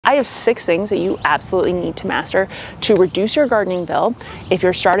I have 6 things that you absolutely need to master to reduce your gardening bill if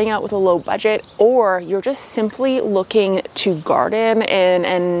you're starting out with a low budget, or you're just simply looking to garden in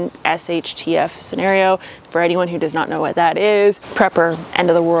an SHTF scenario. For anyone who does not know what that is, prepper, end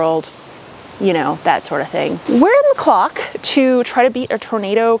of the world, you know, that sort of thing. We're on the clock to try to beat a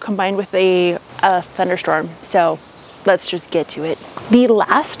tornado combined with a thunderstorm. So let's just get to it. The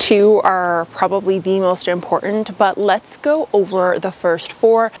last 2 are probably the most important, but let's go over the first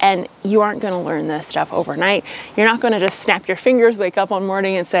 4. And you aren't going to learn this stuff overnight. You're not going to just snap your fingers, wake up one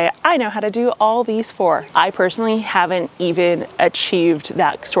morning and say, I know how to do all these 4. I personally haven't even achieved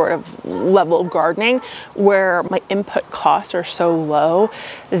that sort of level of gardening where my input costs are so low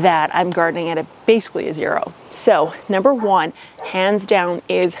that I'm gardening at basically a 0. So number 1, hands down,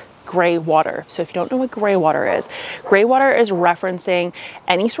 is gray water. So if you don't know what gray water is referencing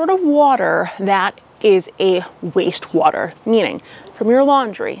any sort of water that is a wastewater, meaning from your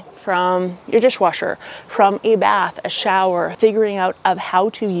laundry, from your dishwasher, from a bath, a shower. Figuring out of how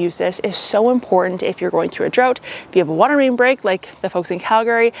to use this is so important if you're going through a drought. If you have a water main break, like the folks in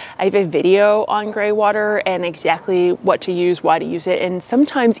Calgary, I have a video on gray water and exactly what to use, why to use it, and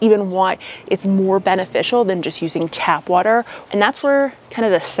sometimes even why it's more beneficial than just using tap water. And that's where kind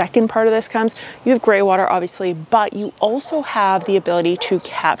of the second part of this comes. You have gray water, obviously, but you also have the ability to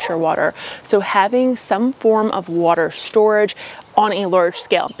capture water. So having some form of water storage on a large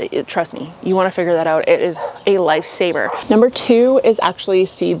scale, trust me, you want to figure that out. It is a lifesaver. Number 2 is actually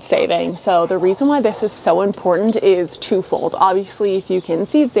seed saving. So the reason why this is so important is twofold. Obviously, if you can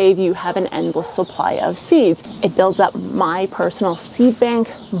seed save, you have an endless supply of seeds. It builds up my personal seed bank,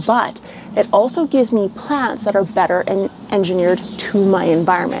 but it also gives me plants that are better and engineered to my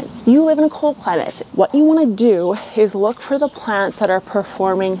environment. You live in a cold climate. What you want to do is look for the plants that are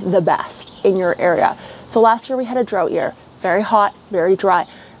performing the best in your area. So last year we had a drought year. Very hot, very dry.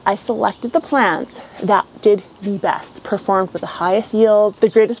 I selected the plants that did the best, performed with the highest yields, the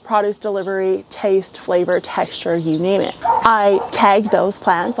greatest produce delivery, taste, flavor, texture, you name it. I tagged those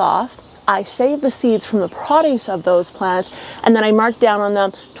plants off. I saved the seeds from the produce of those plants, and then I marked down on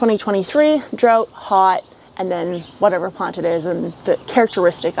them 2023, drought, hot, and then whatever plant it is and the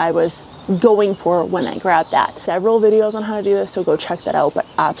characteristic I was going for when I grabbed that. Several videos on how to do this, so go check that out, but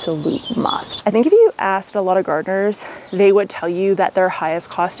absolute must. I think if you asked a lot of gardeners, they would tell you that their highest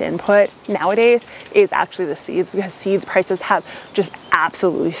cost input nowadays is actually the seeds, because seeds prices have just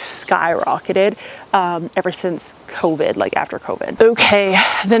absolutely skyrocketed ever since COVID, like after COVID. Okay,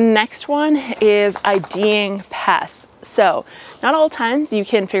 the next one is IDing pests. So not all times you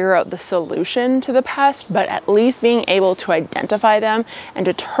can figure out the solution to the pest, but at least being able to identify them and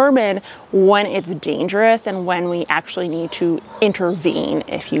determine when it's dangerous and when we actually need to intervene,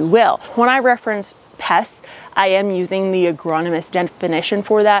 if you will. When I reference pests, I am using the agronomist definition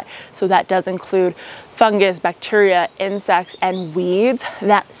for that. So that does include fungus, bacteria, insects, and weeds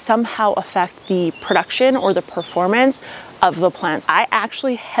that somehow affect the production or the performance of the plants. I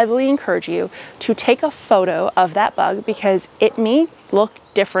actually heavily encourage you to take a photo of that bug because it may look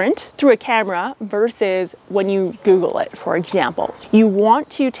different through a camera versus when you Google it, for example. You want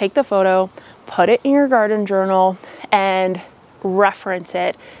to take the photo, put it in your garden journal, and reference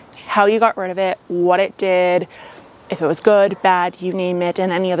it, how you got rid of it, what it did, if it was good, bad, you name it, and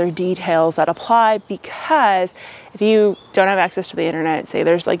any other details that apply, because if you don't have access to the internet, say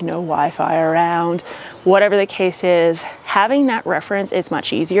there's like no Wi-Fi around, whatever the case is, having that reference is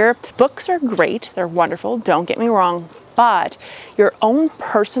much easier. Books are great, they're wonderful, don't get me wrong, but your own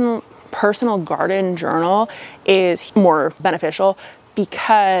personal garden journal is more beneficial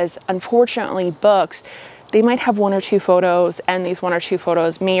because unfortunately books, they might have 1 or 2 photos, and these 1 or 2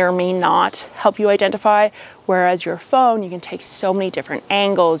 photos may or may not help you identify, whereas your phone, you can take so many different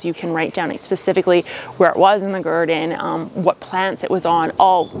angles. You can write down specifically where it was in the garden, what plants it was on,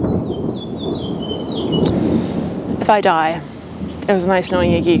 all. If I die, it was nice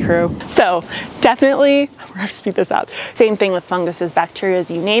knowing you, Geek Crew. So definitely, we're gonna speed this up. Same thing with funguses, bacteria,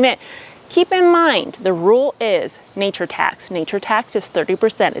 you name it. Keep in mind, the rule is nature tax. Nature tax is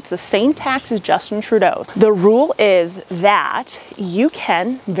 30%. It's the same tax as Justin Trudeau's. The rule is that you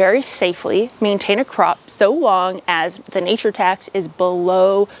can very safely maintain a crop so long as the nature tax is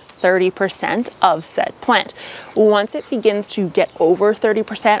below 30% of said plant. Once it begins to get over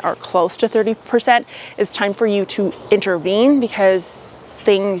 30% or close to 30%, it's time for you to intervene because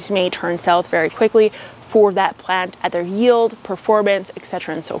things may turn south very quickly for that plant at their yield, performance,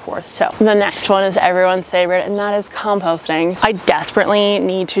 etc. and so forth. So the next one is everyone's favorite, and that is composting. I desperately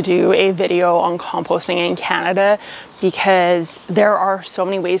need to do a video on composting in Canada because there are so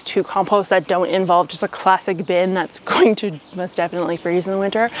many ways to compost that don't involve just a classic bin that's going to most definitely freeze in the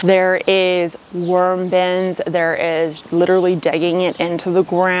winter. There is worm bins, there is literally digging it into the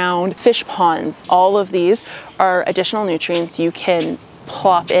ground, fish ponds. All of these are additional nutrients you can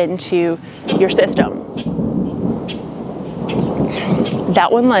plop into your system.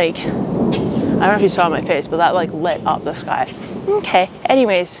 That one, like, I don't know if you saw my face, but that like lit up the sky. Okay,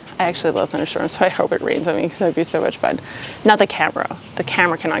 anyways, I actually love thunderstorms, so I hope it rains on me because that'd be so much fun. Not the camera. The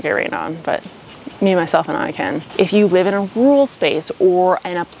camera cannot get rained on, but me, myself, and I can. If you live in a rural space or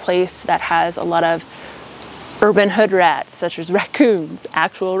in a place that has a lot of urban hood rats, such as raccoons,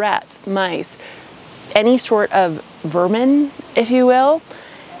 actual rats, mice, any sort of vermin, if you will,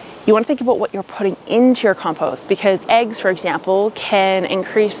 you want to think about what you're putting into your compost, because eggs, for example, can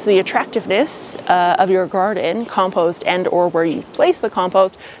increase the attractiveness of your garden, compost, and or where you place the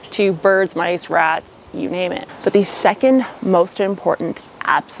compost to birds, mice, rats, you name it. But the second most important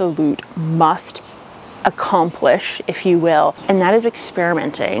absolute must accomplish, if you will, and that is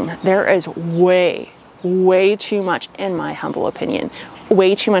experimenting. There is way too much, in my humble opinion,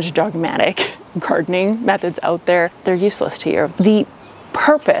 way too much dogmatic gardening methods out there. They're useless to you. The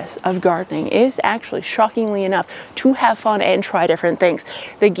purpose of gardening is actually, shockingly enough, to have fun and try different things.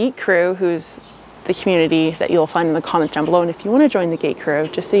 The Geek Crew, who's the community that you'll find in the comments down below, and if you want to join the Geek Crew,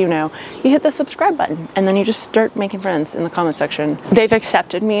 just so you know, you hit the subscribe button and then you just start making friends in the comment section. They've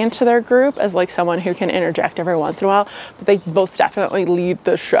accepted me into their group as like someone who can interject every once in a while, but they most definitely lead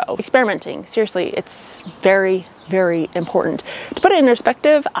the show. Experimenting, seriously, it's very important. To put it in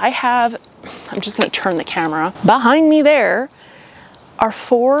perspective, I'm just going to turn the camera. Behind me there are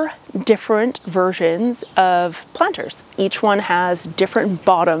 4 different versions of planters. Each one has different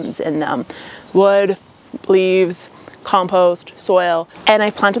bottoms in them: wood, leaves, compost, soil, and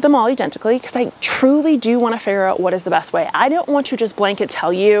I planted them all identically because I truly do want to figure out what is the best way. I don't want to just blanket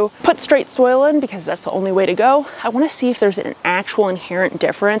tell you put straight soil in because that's the only way to go. I want to see if there's an actual inherent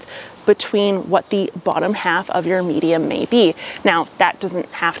difference between what the bottom half of your medium may be. Now, that doesn't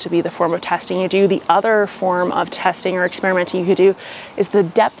have to be the form of testing you do. The other form of testing or experimenting you could do is the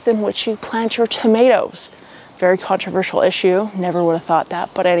depth in which you plant your tomatoes. Very controversial issue, never would have thought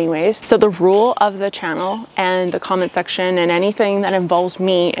that, but anyways. So the rule of the channel and the comment section and anything that involves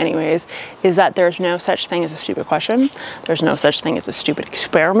me anyways, is that there's no such thing as a stupid question. There's no such thing as a stupid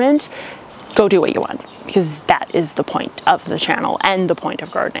experiment. Go do what you want, because that is the point of the channel and the point of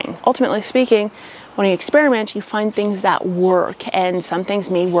gardening. Ultimately speaking, when you experiment, you find things that work, and some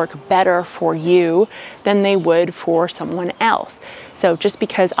things may work better for you than they would for someone else. So just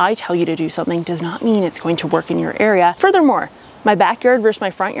because I tell you to do something does not mean it's going to work in your area. Furthermore, my backyard versus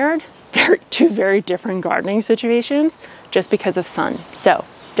my front yard, two very different gardening situations just because of sun. So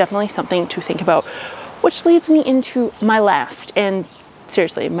definitely something to think about, which leads me into my last and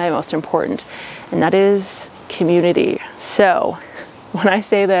seriously my most important, and that is community. So when I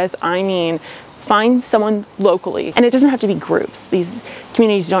say this, I mean find someone locally, and it doesn't have to be groups. These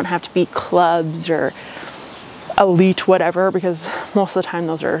communities don't have to be clubs or elite whatever, because most of the time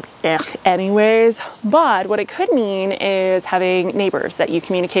those are anyways. But what it could mean is having neighbors that you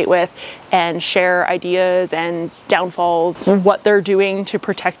communicate with and share ideas and downfalls, what they're doing to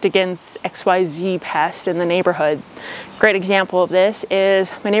protect against XYZ pest in the neighborhood. Great example of this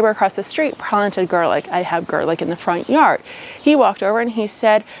is my neighbor across the street planted garlic. I have garlic in the front yard. He walked over and he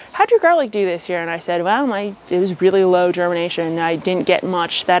said, "How'd your garlic do this year?" And I said, "Well, it was really low germination. I didn't get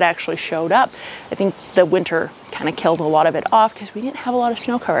much that actually showed up. I think the winter kind of killed a lot of it off because we didn't have a lot of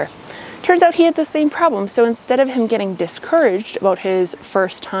snow cover." Turns out he had the same problem. So instead of him getting discouraged about his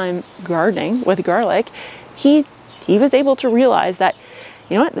first time gardening with garlic, he was able to realize that,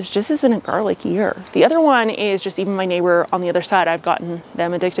 you know what, this just isn't a garlic year. The other one is just even my neighbor on the other side. I've gotten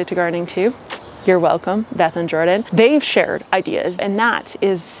them addicted to gardening too. You're welcome, Beth and Jordan. They've shared ideas, and that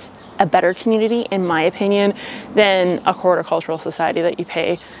is a better community, in my opinion, than a horticultural society that you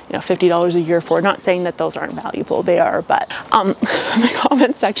pay, $50 a year for. Not saying that those aren't valuable, they are, but the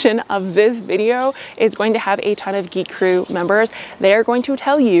comment section of this video is going to have a ton of Geek Crew members. They are going to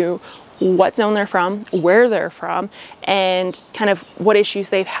tell you what zone they're from, where they're from, and kind of what issues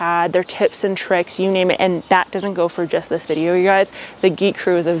they've had, their tips and tricks, you name it. And that doesn't go for just this video, you guys. The Geek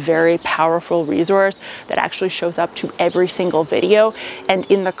Crew is a very powerful resource that actually shows up to every single video, and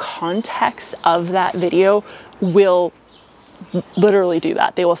in the context of that video will literally do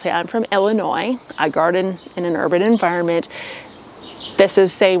that. They will say, "I'm from Illinois, I garden in an urban environment. This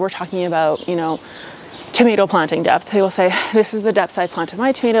is," say we're talking about, tomato planting depth. They will say, "This is the depths I planted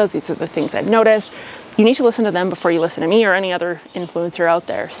my tomatoes. These are the things I've noticed." You need to listen to them before you listen to me or any other influencer out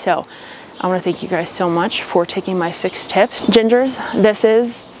there. So I want to thank you guys so much for taking my 6 tips. Gingers, this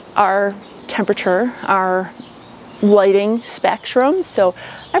is our temperature, our lighting spectrum. So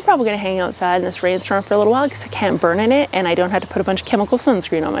I'm probably going to hang outside in this rainstorm for a little while because I can't burn in it and I don't have to put a bunch of chemical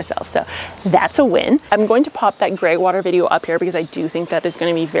sunscreen on myself. So that's a win. I'm going to pop that gray water video up here because I do think that is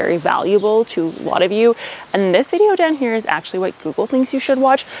going to be very valuable to a lot of you. And this video down here is actually what Google thinks you should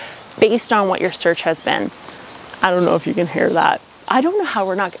watch based on what your search has been. I don't know if you can hear that. I don't know how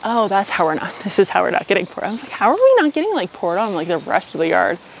we're not, oh, that's how we're not, this is how we're not getting poured. I was like, how are we not getting like poured on like the rest of the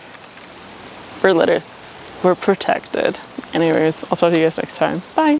yard? We're protected. Anyways, I'll talk to you guys next time. Bye.